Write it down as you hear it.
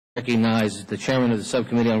Recognize the chairman of the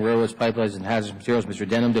subcommittee on railroads, pipelines, and hazardous materials, Mr.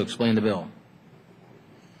 Denham, to explain the bill.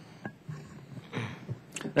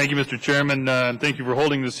 Thank you, Mr. Chairman, and thank you for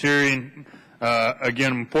holding this hearing.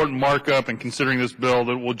 Again, important markup in considering this bill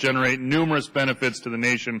that will generate numerous benefits to the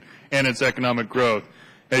nation and its economic growth.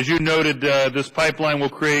 As you noted, this pipeline will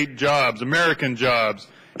create jobs, American jobs,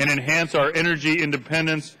 and enhance our energy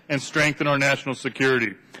independence and strengthen our national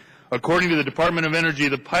security. According to the Department of Energy,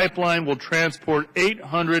 the pipeline will transport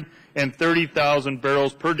 830,000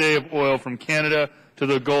 barrels per day of oil from Canada to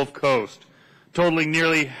the Gulf Coast, totaling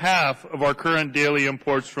nearly half of our current daily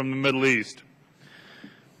imports from the Middle East.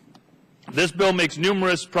 This bill makes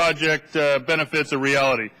numerous project benefits a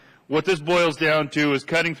reality. What this boils down to is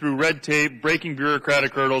cutting through red tape, breaking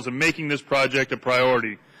bureaucratic hurdles, and making this project a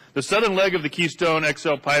priority. The southern leg of the Keystone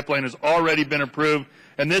XL pipeline has already been approved,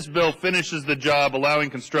 and this bill finishes the job, allowing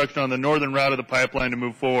construction on the northern route of the pipeline to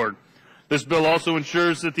move forward. This bill also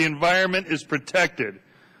ensures that the environment is protected.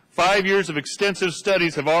 5 years of extensive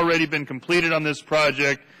studies have already been completed on this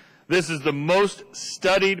project. This is the most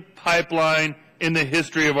studied pipeline in the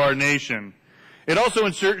history of our nation. It also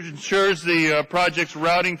ensures the project's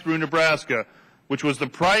routing through Nebraska, which was the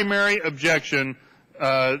primary objection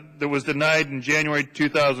that was denied in January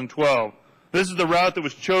 2012. This is the route that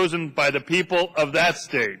was chosen by the people of that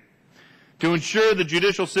state. To ensure the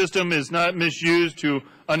judicial system is not misused to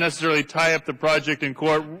unnecessarily tie up the project in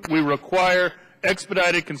court, we require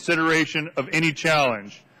expedited consideration of any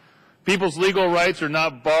challenge. People's legal rights are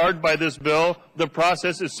not barred by this bill. The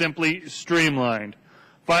process is simply streamlined.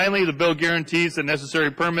 Finally, the bill guarantees that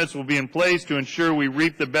necessary permits will be in place to ensure we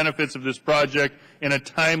reap the benefits of this project in a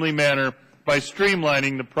timely manner by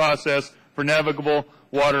streamlining the process for navigable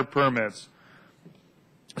water permits.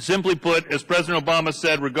 Simply put, as President Obama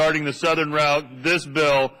said regarding the southern route, this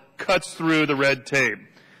bill cuts through the red tape.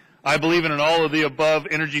 I believe in an all-of-the-above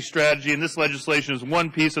energy strategy, and this legislation is one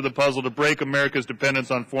piece of the puzzle to break America's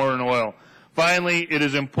dependence on foreign oil. Finally, it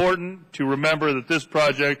is important to remember that this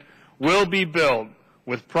project will be built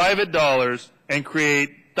with private dollars and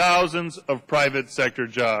create thousands of private sector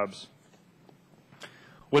jobs.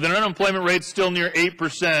 With an unemployment rate still near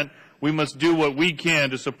 8%, we must do what we can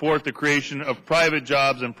to support the creation of private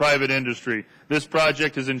jobs and private industry. This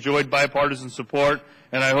project has enjoyed bipartisan support,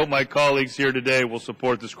 and I hope my colleagues here today will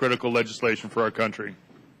support this critical legislation for our country.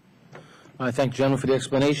 I thank the gentleman for the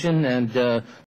explanation. And